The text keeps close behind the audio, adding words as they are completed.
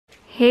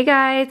Hey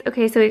guys,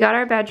 okay, so we got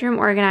our bedroom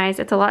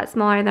organized. It's a lot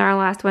smaller than our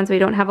last one, so we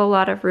don't have a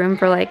lot of room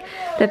for like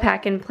the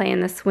pack and play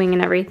and the swing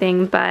and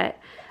everything, but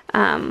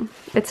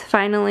it's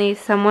finally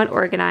somewhat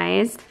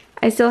organized.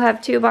 I still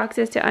have 2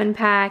 boxes to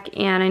unpack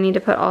and I need to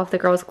put all of the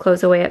girls'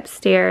 clothes away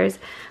upstairs,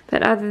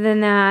 but other than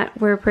that,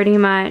 we're pretty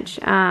much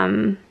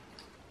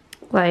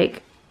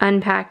like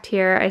unpacked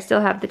here. I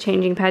still have the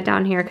changing pad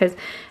down here because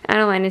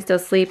Adeline is still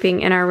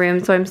sleeping in our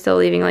room, so I'm still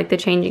leaving like the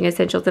changing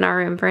essentials in our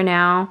room for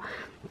now.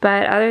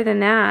 But other than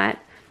that,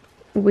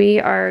 we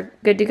are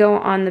good to go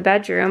on the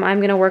bedroom.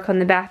 I'm gonna work on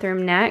the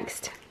bathroom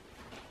next.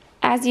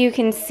 As you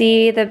can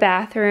see, the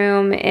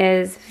bathroom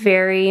is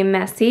very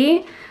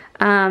messy.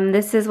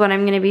 This is what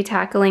I'm gonna be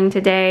tackling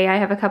today. I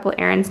have a couple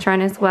errands to run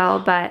as well,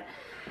 but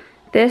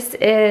this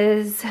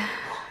is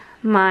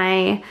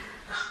my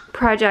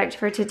project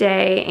for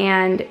today,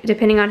 and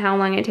depending on how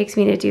long it takes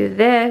me to do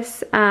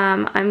this,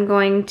 I'm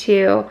going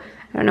to,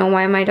 I don't know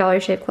why my Dollar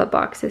Shave Club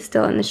box is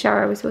still in the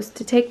shower. I was supposed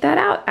to take that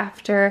out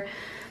after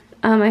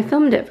I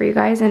filmed it for you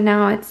guys, and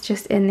now it's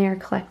just in there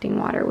collecting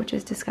water, which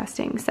is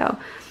disgusting. So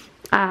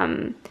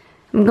I'm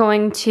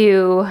going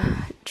to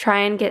try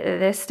and get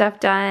this stuff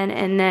done,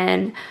 and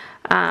then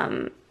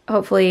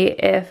hopefully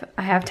if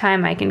I have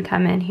time I can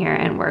come in here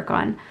and work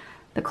on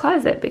the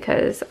closet,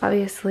 because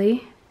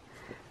obviously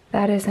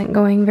that isn't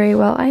going very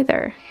well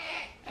either.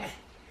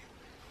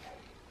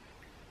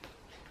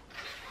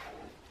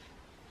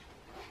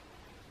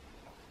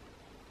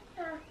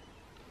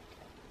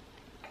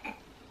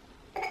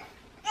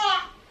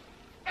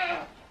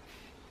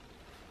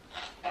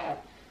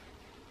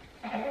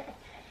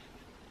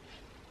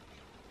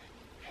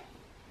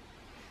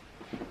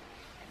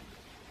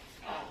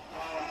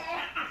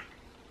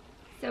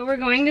 So we're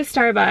going to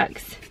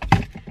Starbucks.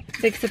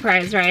 Big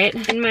surprise, right?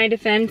 In my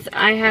defense,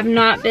 I have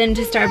not been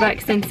to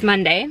Starbucks since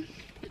Monday.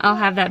 I'll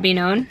have that be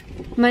known.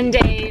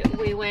 Monday,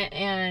 we went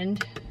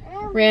and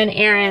ran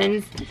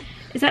errands.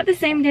 Is that the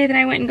same day that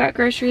I went and got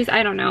groceries?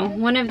 I don't know.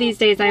 One of these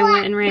days I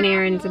went and ran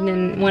errands, and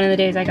then one of the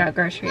days I got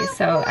groceries.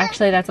 So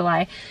actually that's a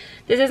lie.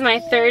 This is my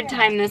 3rd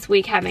time this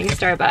week having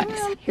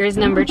Starbucks. Here's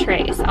number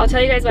trace. I'll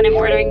tell you guys what I'm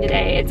ordering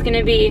today. It's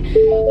gonna be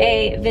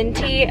a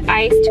venti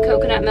iced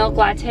coconut milk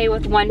latte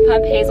with 1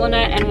 pump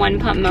hazelnut and 1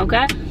 pump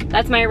mocha.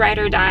 That's my ride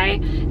or die.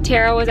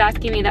 Tara was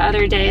asking me the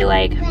other day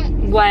like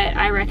what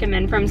I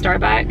recommend from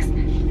Starbucks,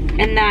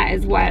 and that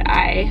is what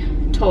I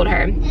told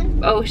her.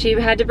 Oh, she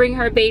had to bring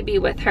her baby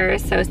with her,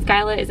 so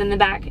Skyla is in the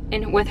back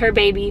and with her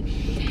baby.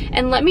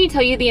 And let me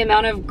tell you the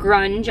amount of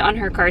grunge on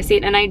her car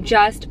seat, and I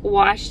just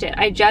washed it.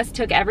 I just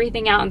took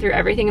everything out and threw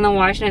everything in the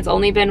wash, and it's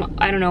only been,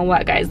 I don't know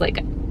what, guys, like,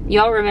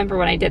 y'all remember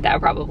when I did that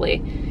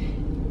probably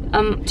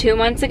 2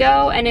 months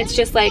ago, and it's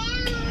just like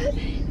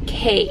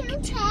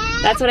caked.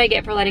 That's what I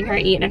get for letting her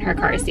eat in her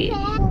car seat.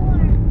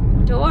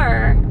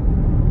 Door.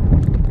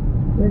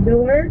 The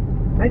door?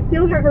 I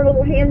still have her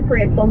little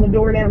handprints on the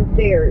door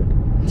downstairs.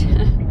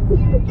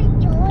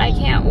 I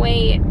can't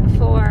wait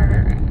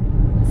for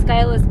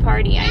Skyla's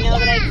party. I know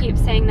that I keep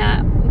saying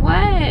that.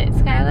 What,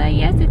 Skyla?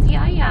 Yes, it's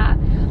Yaya.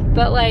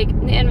 But like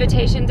the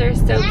invitations are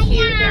so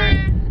cute.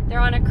 They're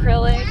on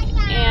acrylic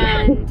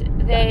and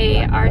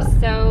they are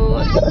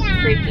so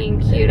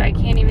freaking cute. I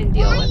can't even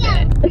deal with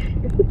it.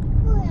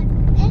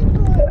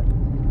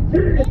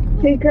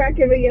 She's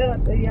cracking me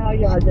up, the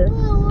Yaya just.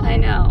 I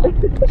know.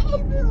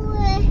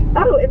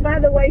 Oh, and by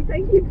the way,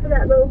 thank you for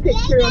that little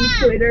picture on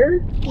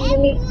Twitter. You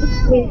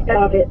need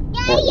stop it.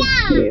 That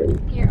was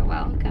cute. You're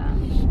welcome.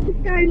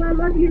 Skyla,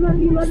 love you, love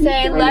you, love you.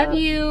 Say Skyla. love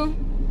you.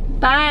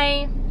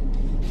 Bye.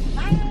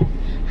 Bye.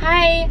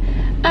 Hi.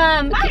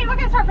 Hi, what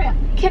can I start for you?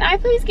 Can I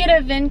please get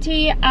a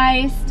venti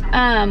iced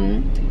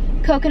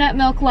coconut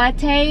milk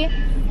latte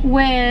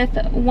with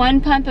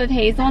 1 pump of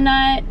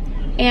hazelnut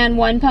and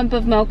 1 pump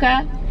of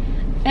mocha?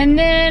 And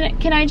then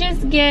can I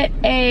just get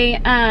a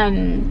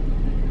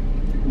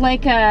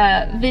like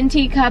a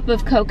venti cup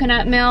of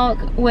coconut milk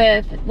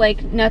with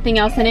like nothing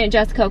else in it,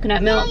 just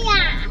coconut milk?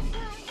 Yeah.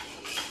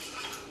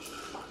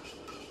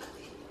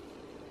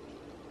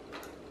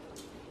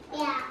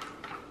 Yeah.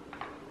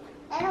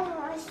 I don't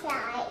want to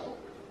outside.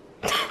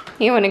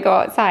 You want to go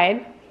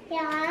outside?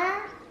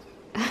 Yeah.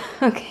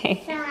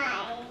 Okay. Outside.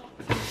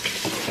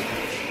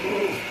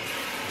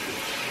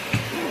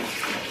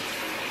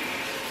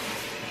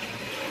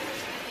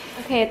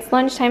 Okay, it's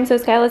lunchtime, so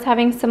Skyla's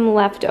having some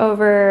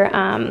leftover,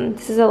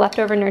 this is a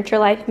leftover Nurture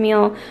Life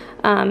meal.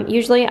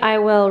 Usually I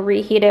will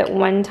reheat it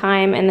 1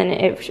 time, and then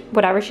if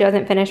whatever she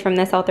doesn't finish from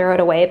this, I'll throw it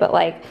away, but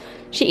like,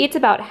 she eats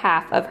about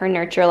half of her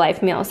Nurture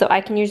Life meal, so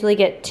I can usually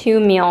get 2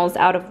 meals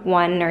out of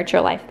 1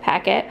 Nurture Life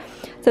packet.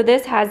 So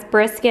this has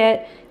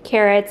brisket,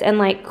 carrots, and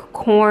like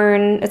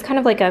corn. It's kind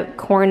of like a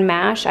corn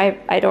mash.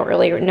 I don't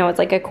really know, it's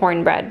like a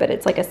cornbread, but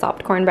it's like a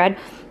soft cornbread.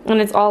 And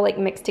it's all like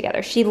mixed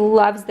together. She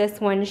loves this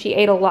one. She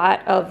ate a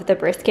lot of the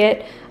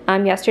brisket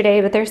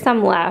yesterday, but there's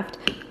some left.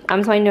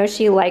 So I know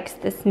she likes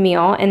this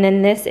meal. And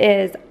then this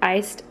is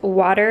iced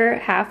water,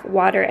 half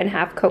water and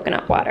half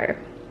coconut water.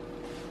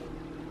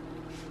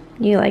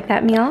 You like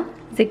that meal?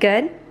 Is it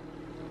good?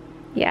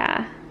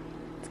 Yeah,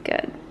 it's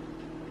good.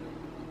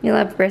 You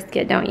love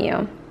brisket, don't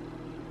you?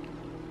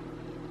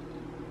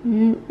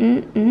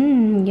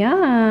 Yum.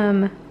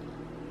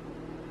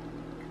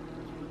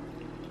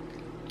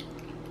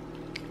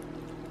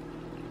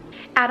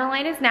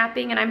 Adeline is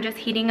napping and I'm just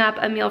heating up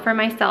a meal for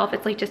myself.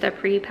 It's like just a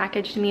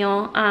pre-packaged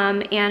meal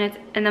and it's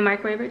in the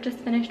microwave. It just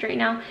finished right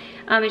now.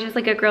 It's just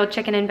like a grilled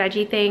chicken and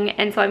veggie thing,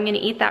 and so I'm gonna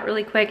eat that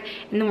really quick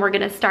and then we're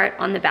gonna start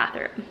on the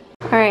bathroom.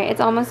 All right,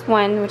 it's almost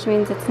 1, which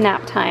means it's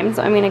nap time,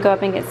 so I'm gonna go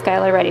up and get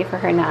Skyla ready for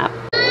her nap.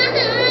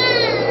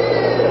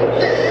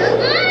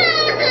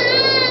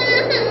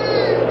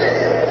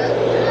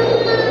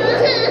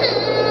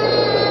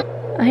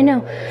 I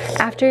know.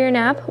 After your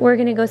nap, we're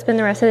gonna go spend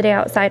the rest of the day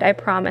outside, I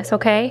promise,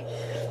 okay?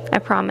 I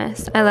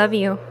promise. I love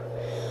you.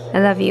 I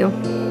love you.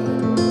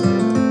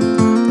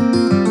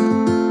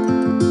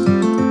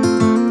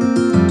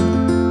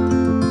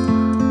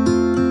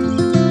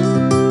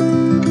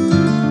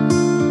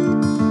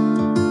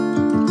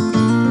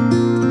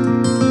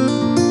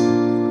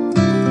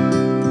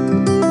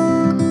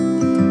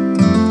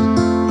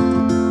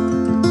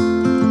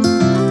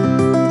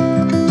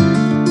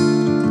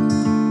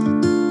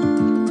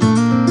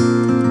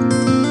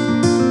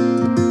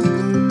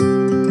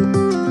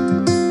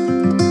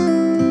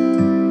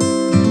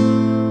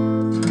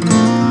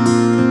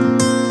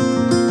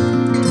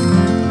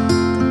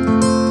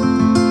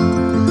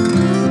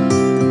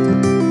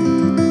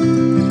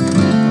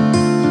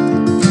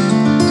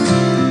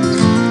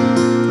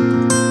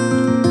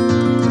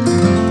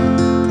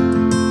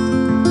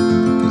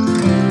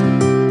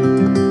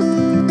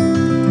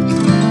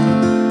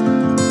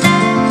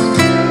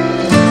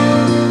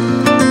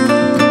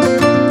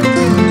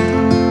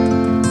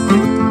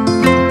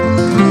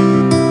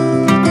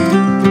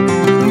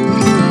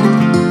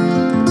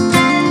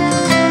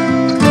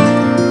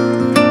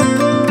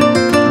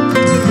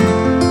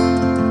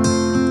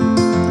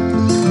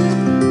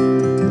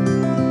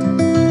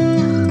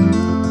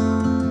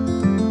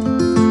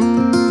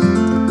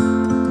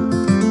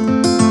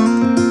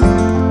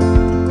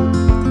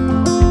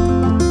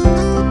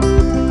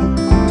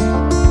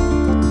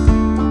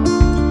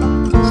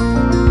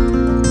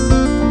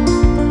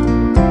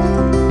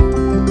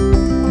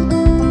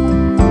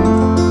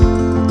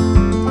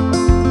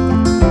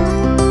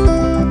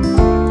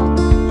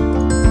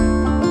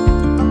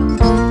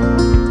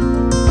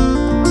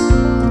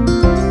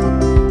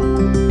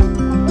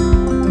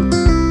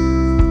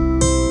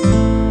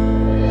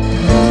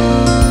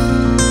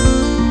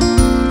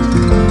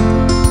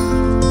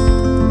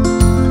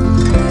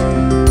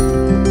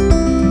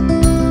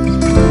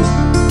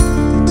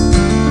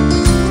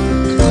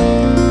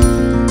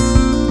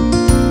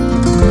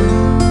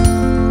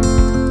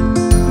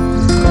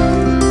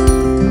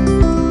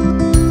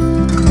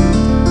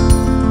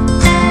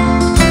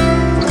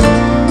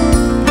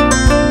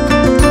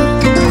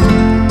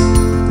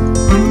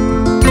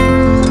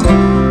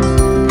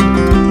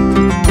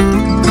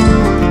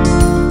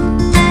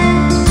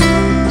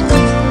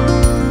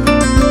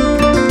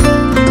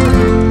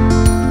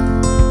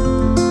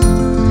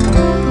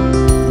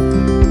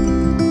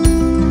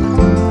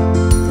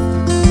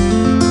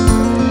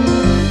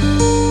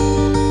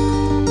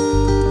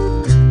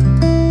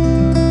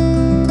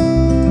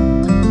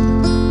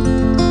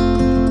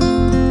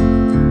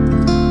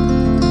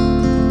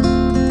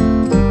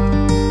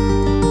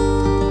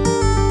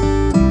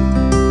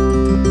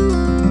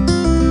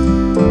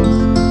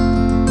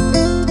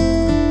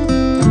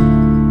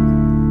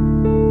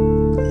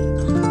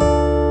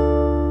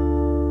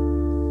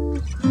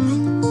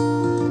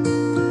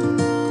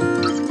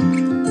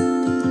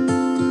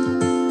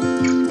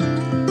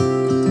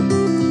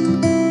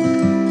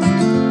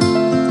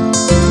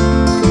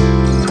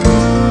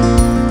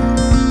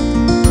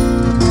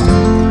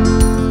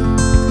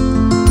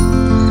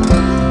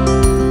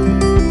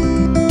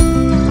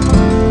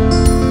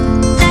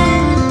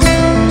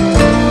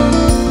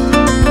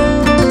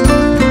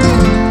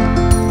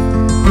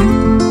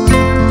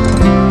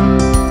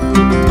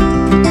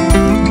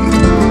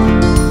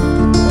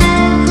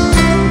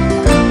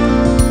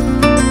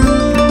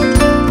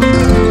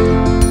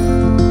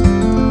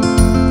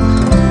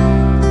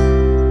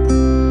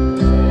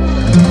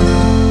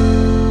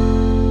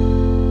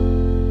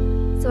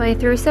 I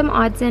threw some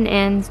odds and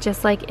ends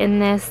just like in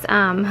this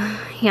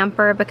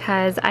hamper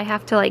because I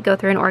have to like go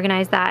through and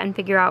organize that and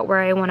figure out where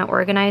I want to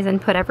organize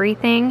and put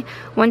everything.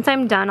 Once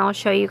I'm done, I'll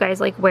show you guys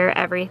like where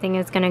everything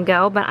is gonna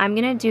go, but I'm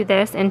gonna do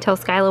this until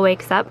Skyla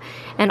wakes up.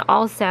 And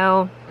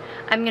also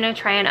I'm gonna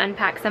try and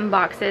unpack some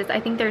boxes. I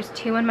think there's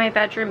 2 in my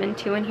bedroom and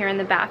 2 in here in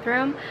the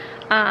bathroom.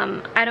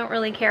 I don't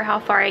really care how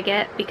far I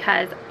get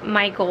because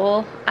my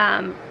goal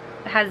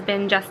has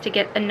been just to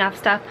get enough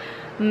stuff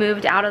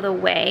moved out of the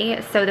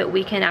way so that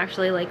we can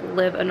actually like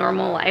live a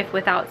normal life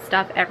without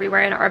stuff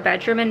everywhere. And our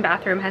bedroom and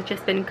bathroom has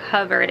just been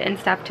covered in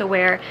stuff to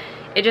where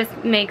it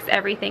just makes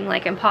everything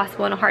like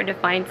impossible and hard to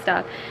find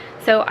stuff.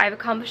 So I've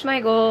accomplished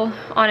my goal.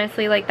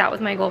 Honestly, like that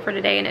was my goal for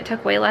today, and it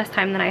took way less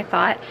time than I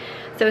thought.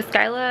 So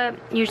Skyla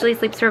usually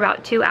sleeps for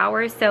about 2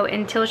 hours, so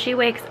until she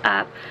wakes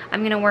up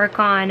I'm gonna work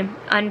on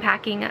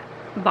unpacking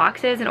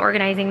boxes and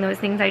organizing those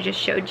things I just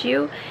showed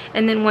you,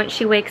 and then once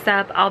she wakes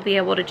up I'll be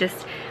able to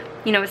just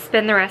you know,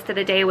 spend the rest of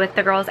the day with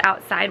the girls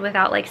outside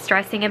without like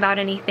stressing about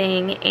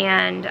anything,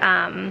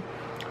 and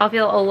I'll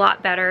feel a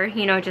lot better,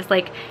 you know, just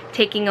like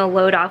taking a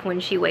load off when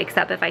she wakes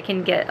up if I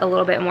can get a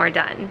little bit more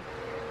done.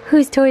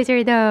 Whose toys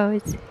are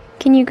those?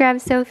 Can you grab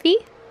Sophie?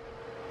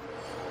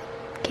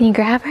 Can you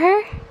grab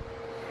her?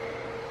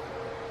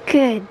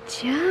 Good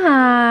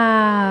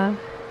job.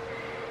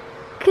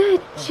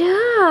 Good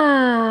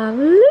job.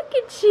 Look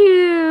at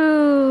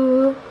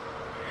you.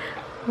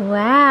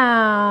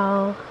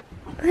 Wow.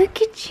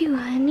 Look at you,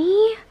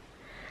 honey.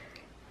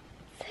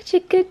 Such a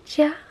good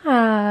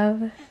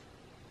job.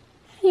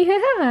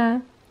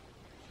 Yeah.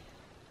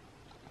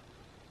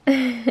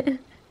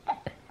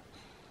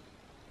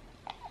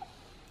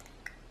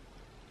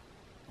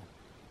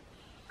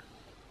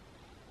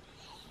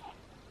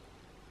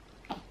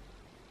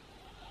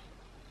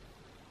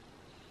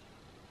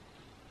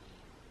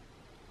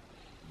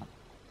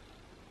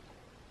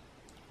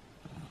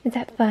 Is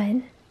that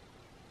fun?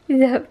 Is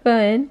that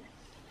fun?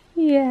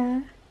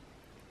 Yeah.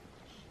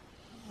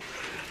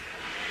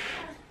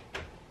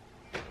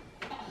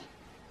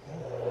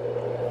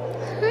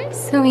 Hi,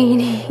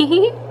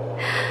 sweetie.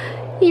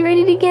 You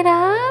ready to get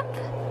up?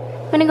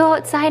 Wanna go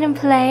outside and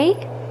play?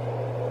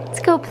 Let's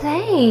go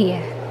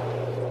play.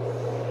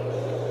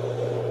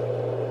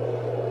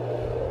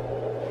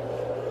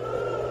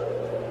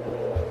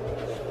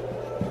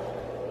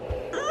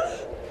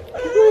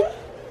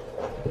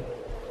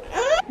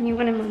 You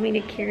wanted mommy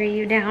to carry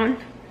you down?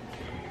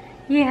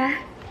 Yeah.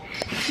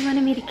 You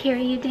wanted me to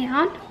carry you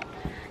down?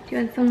 Do you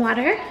want some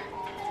water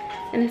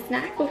and a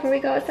snack before we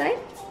go outside?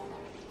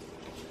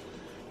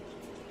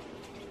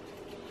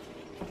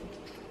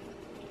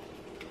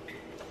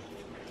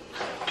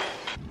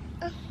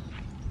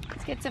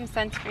 Let's get some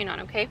sunscreen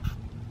on, okay?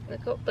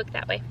 Look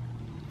that way.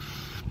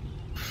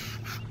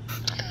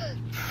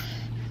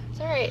 It's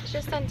alright, it's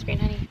just sunscreen,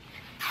 honey.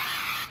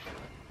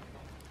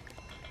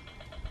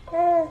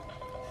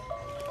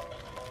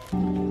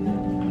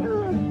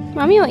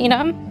 Mommy will eat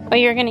them. Oh,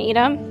 you're gonna eat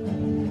them?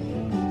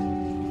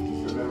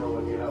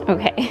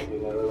 Okay.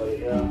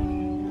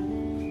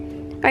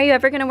 Are you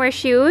ever gonna wear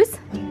shoes?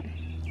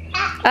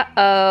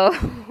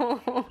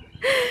 Uh-oh.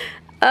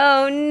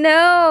 Oh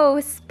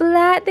no,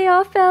 splat, they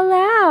all fell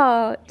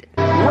out.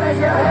 Where's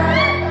your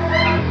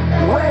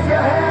head? Where's your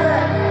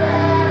head?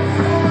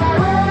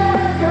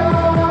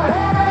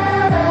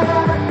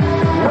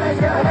 Where's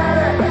your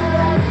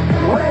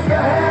head? Where's your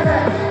head?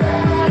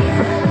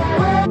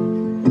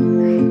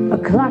 A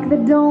clock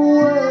that don't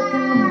work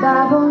and the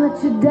Bible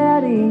that your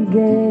daddy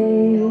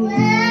gave.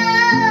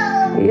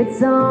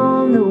 It's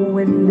on the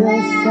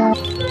windowsill.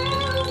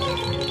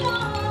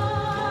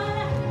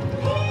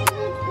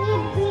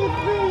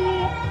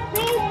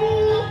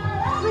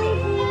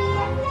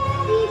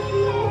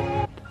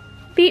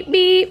 Beep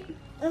beep.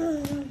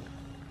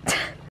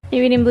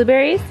 You eating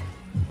blueberries?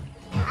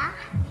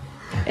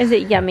 Is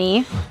it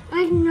yummy?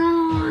 I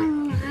know.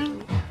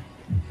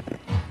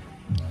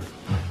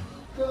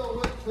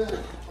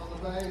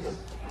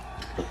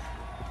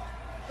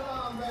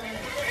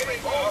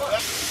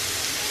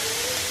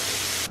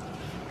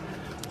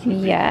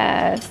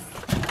 Yes.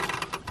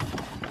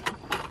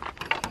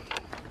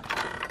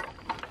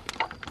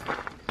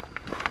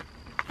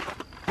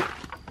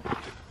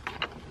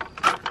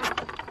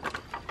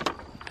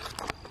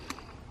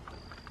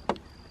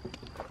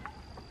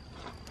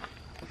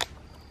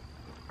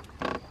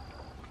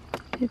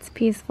 It's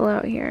peaceful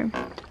out here.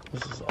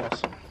 This is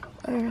awesome.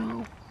 I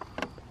know.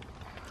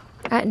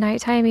 At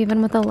nighttime,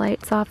 even with the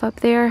lights off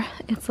up there,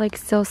 it's like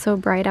still so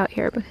bright out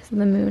here because of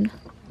the moon.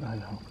 I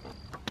know.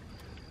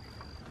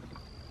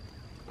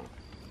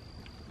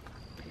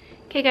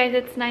 Okay guys,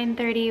 it's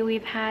 9:30.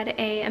 We've had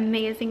an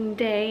amazing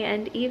day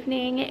and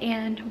evening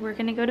and we're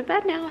gonna go to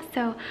bed now.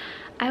 So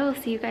I will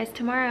see you guys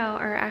tomorrow,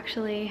 or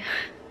actually,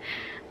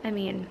 I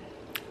mean,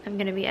 I'm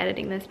gonna be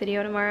editing this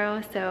video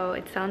tomorrow, so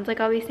it sounds like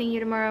I'll be seeing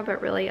you tomorrow,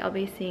 but really I'll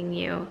be seeing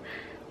you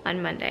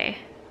on Monday,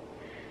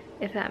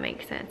 if that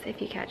makes sense,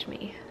 if you catch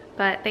me.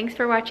 But thanks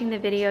for watching the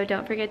video.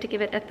 Don't forget to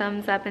give it a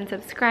thumbs up and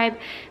subscribe.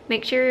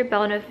 Make sure your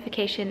bell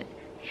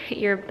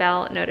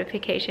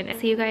notification.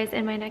 See you guys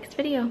in my next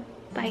video.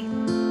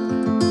 Bye.